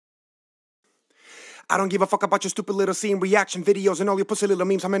I don't give a fuck about your stupid little scene reaction videos and all your pussy little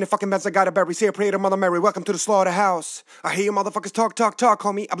memes. How many fucking bands I gotta bury? Say a prayer to Mother Mary. Welcome to the slaughterhouse. I hear you motherfuckers talk,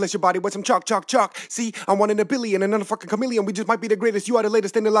 homie. I bless your body with some chalk. See, I'm 1 in a billion, another fucking chameleon. We just might be the greatest. You are the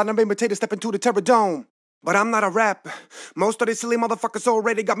latest in the line of imitators. Step into the Terror Dome. But I'm not a rapper. Most of these silly motherfuckers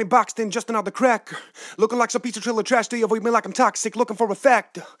already got me boxed in, just another cracker. Looking like some piece of trailer trash, do you avoid me like I'm toxic, looking for a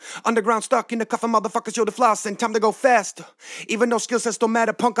factor. Underground stuck in the coffin, motherfuckers, you're the floss, and time to go faster. Even though skill sets don't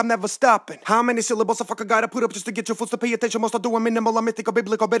matter, punk, I'm never stopping. How many syllables a fucker gotta put up just to get your fools to pay attention? Most are doing minimal, I'm mythical,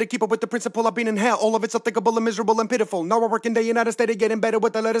 biblical, better keep up with the principle. I've been in hell, all of it's unthinkable and miserable and pitiful. Now I'm working day and night instead of getting better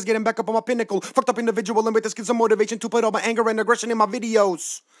with the letters, getting back up on my pinnacle. Fucked up individual and with the skills and motivation to put all my anger and aggression in my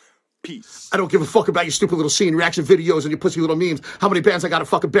videos. Peace. I don't give a fuck about your stupid little scene reaction videos and your pussy little memes. How many bands I gotta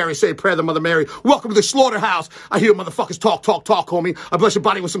fucking bury? Say a prayer to Mother Mary. Welcome to the slaughterhouse. I hear motherfuckers talk, homie. I bless your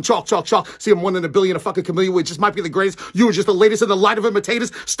body with some chalk. See, I'm 1 in a billion, a fucking chameleon. It just might be the greatest. You are just the latest in the line of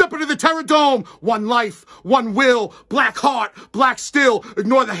imitators. Step into the Terror Dome. One life, one will, black heart, black still.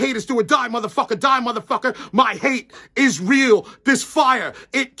 Ignore the haters, do or die, motherfucker. Die, motherfucker. My hate is real. This fire,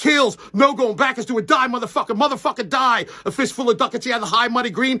 it kills. No going back is do or die, motherfucker. Motherfucker, die. A fistful of ducats, yeah, the high money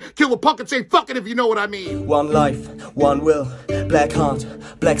green. Kill a punk and say fuck it if you know what I mean. One life, one will, black heart,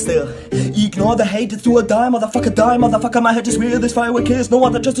 black still. Ignore the hate, it's do or die, motherfucker, die, motherfucker. My head is real, this firework is no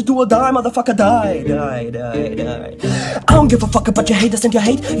other, just to do or die, motherfucker, die. I don't give a fuck about your haters and your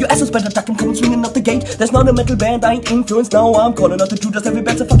hate. Your asses better duck and come swinging out the gate. There's not a metal band I ain't influenced. Now I'm calling out the Judas, every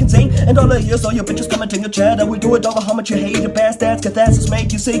band's a fucking saint. And all I hear is all your bitches commenting your chat. I will do it over how much you hate your bastards. Catharsis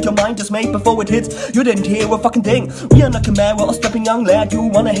make you sick, your mind is made before it hits. You didn't hear a fucking thing. We are not Camaro or strapping young lad. You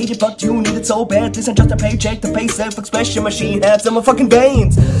wanna hate it, but you need it so bad. This ain't just a paycheck to pay self-expression machine. Have some fucking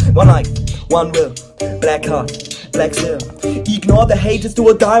veins. One life, one will, black heart, black still. Ignore the hate, it's do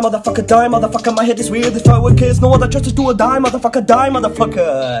or die, motherfucker, die, motherfucker. My head is weird, this firework is no other, just to do or die, motherfucker, die,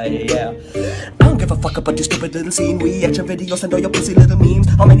 motherfucker. Yeah. I don't give a fuck about your stupid little scene reaction videos and all your pussy little memes.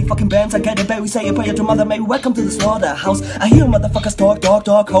 How many fucking bands I gotta bury? Say a prayer to Mother Mary. Welcome to the slaughterhouse. I hear motherfuckers talk,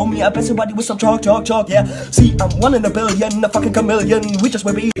 homie. I bless your body with some chalk, yeah. See, I'm 1 in a billion, a fucking chameleon. We just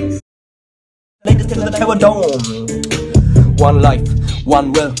will be latest in the Terror Dome. One life,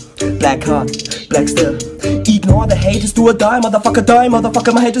 one will, black heart, black still. Ignore the haters, do or die, motherfucker, die,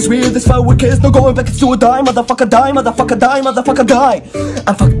 motherfucker. My head is real, this firework is no going back, it's do or die, motherfucker, die, motherfucker, die, motherfucker, die.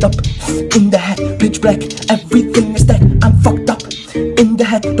 I'm fucked up in the head, pitch black, everything is dead. I'm fucked up in the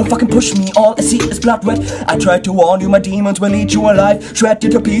head, don't fucking push me, all I see is blood red. I tried to warn you, my demons will eat you alive. Shred you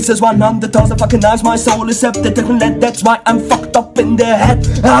to pieces, 100,000 fucking knives. My soul is septic, that's why I'm fucked up in the head.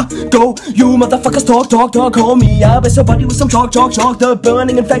 Go, you motherfuckers talk, homie. I bless your body with some chalk. The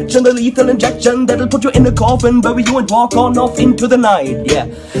burning infection, the lethal injection that'll put you in a coffin, bury you and walk on off into the night. Yeah,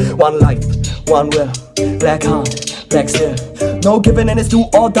 one life, one will, black heart, black still. No giving and it's do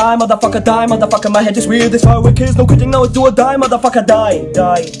or die, motherfucker, die, motherfucker. My head is weird, this firework is no quitting, now it's do or die, motherfucker, die.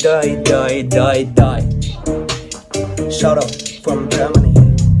 Shout out from Germany.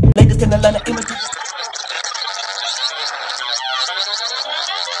 Latest in the line of imitation.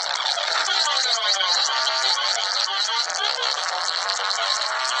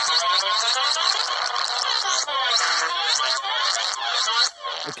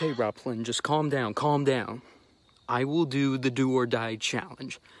 Okay, Flynn, just calm down. I will do the do or die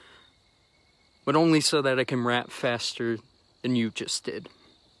challenge. But only so that I can rap faster than you just did.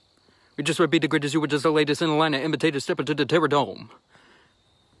 We just repeat the greatest, you were just the latest in the line of imitators. Step into the Terror Dome.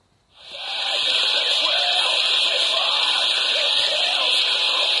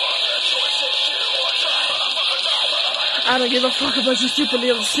 I don't give a fuck about your stupid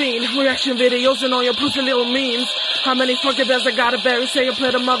little scene reaction videos and all your pussy little memes. How many fucking bands I gotta bury? Say a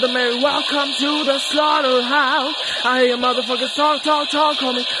prayer to Mother Mary. Welcome to the slaughterhouse. I hear motherfuckers talk,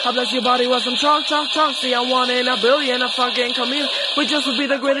 homie. I bless your body with some chalk. See, I'm 1 in a billion, a fucking chameleon. We just will be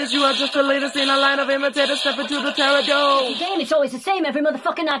the greatest. You are just the latest in a line of imitators. Step into the Terror Dome. Damn, it's always the same. Every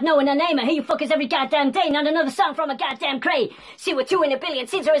motherfucking not knowing a name. I hear you fuckers every goddamn day. Not another song from a goddamn crate. See, we're 2 in a billion.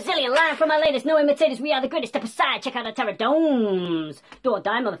 Seems are a zillion. Line from my latest. No imitators. We are the greatest. Step aside. Check out the Terror Domes. Do or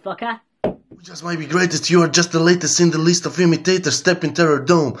die, motherfucker. We just might be greatest, you are just the latest in the list of imitators. Step in Terror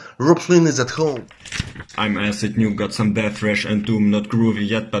Dome. Flynn is at home. I'm acid new, got some death rush and doom, not groovy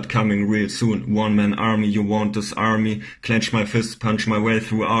yet but coming real soon. One man army, you want this army? Clench my fists, punch my way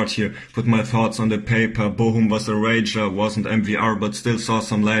through art here, put my thoughts on the paper. Bochum was a rager, wasn't MVR but still saw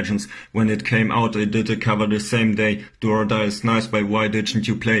some legends. When it came out I did a cover the same day. Do or Die is nice, but why didn't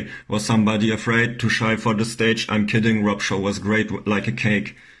you play? Was somebody afraid, too shy for the stage? I'm kidding, Rob show was great like a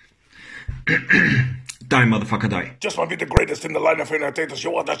cake. Die, motherfucker, die. Just might be the greatest in the line of imitators.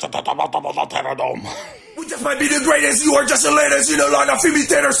 You are just a terror dome. We just might be the greatest, you are just the latest in the line of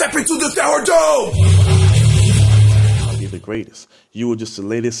imitators. Step into the terror dome. Be the greatest. You were just the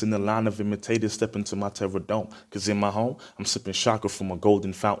latest in the line of imitators. Step into my terror dome. Cause in my home, I'm sipping chakra from a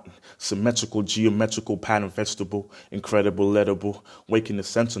golden fountain. Symmetrical, geometrical pattern vegetable. Incredible, edible. Waking the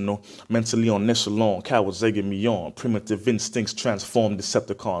sentinel. Mentally on echelon. Cowards egging me on. Primitive instincts transform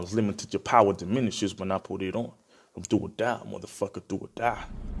Decepticons. Limited your power diminishes when I put it on. I'm do or die, motherfucker, do or die.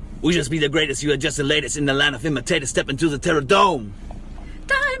 We just be the greatest, you are just the latest in the line of imitators. Step into the terror dome.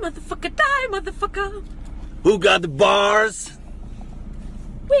 Die, motherfucker, die, motherfucker. Who got the bars?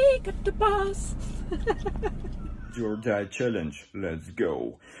 We got the boss. Do or die challenge. Let's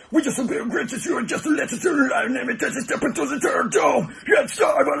go. We just be the greatest, you are just the latest in the line of imitators. Step into the terror dome. Let's die,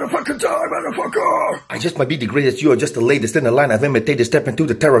 motherfucker, die, motherfucker. I just might be the greatest, you are just the latest in the line of imitators. Step into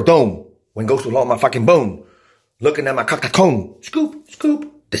the terror dome. When goes along my fucking bone. Looking at my cockatone. Scoop,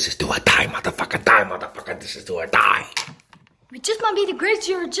 scoop. This is do or die, motherfucker, die, motherfucker. This is do or die. We just might be the greatest,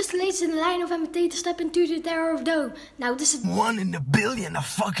 you're just the latest in the line of imitators. Step into the terror of dome. Now this is 1 in a billion, a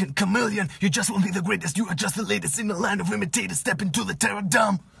fucking chameleon. You just won't be the greatest, you are just the latest in the line of imitators. Step into the terror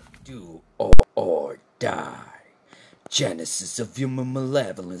dome. Do or die. Genesis of human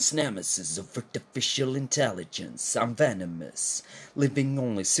malevolence, nemesis of artificial intelligence. I'm venomous, living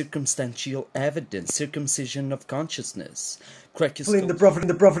only circumstantial evidence, circumcision of consciousness. Flynn, the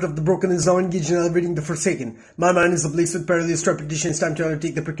prophet of the broken is now engaged in elevating the forsaken. My mind is ablaze with perilous repetition. It's time to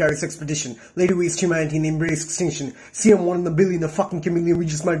undertake the precarious expedition. Lay to waste humanity and embrace extinction. See, I'm 1 in a billion, a fucking chameleon. We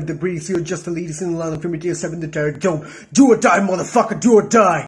just might be the greatest. You're just the latest in the line of imitators. Step in the terror dome. Do or die, motherfucker, do or die.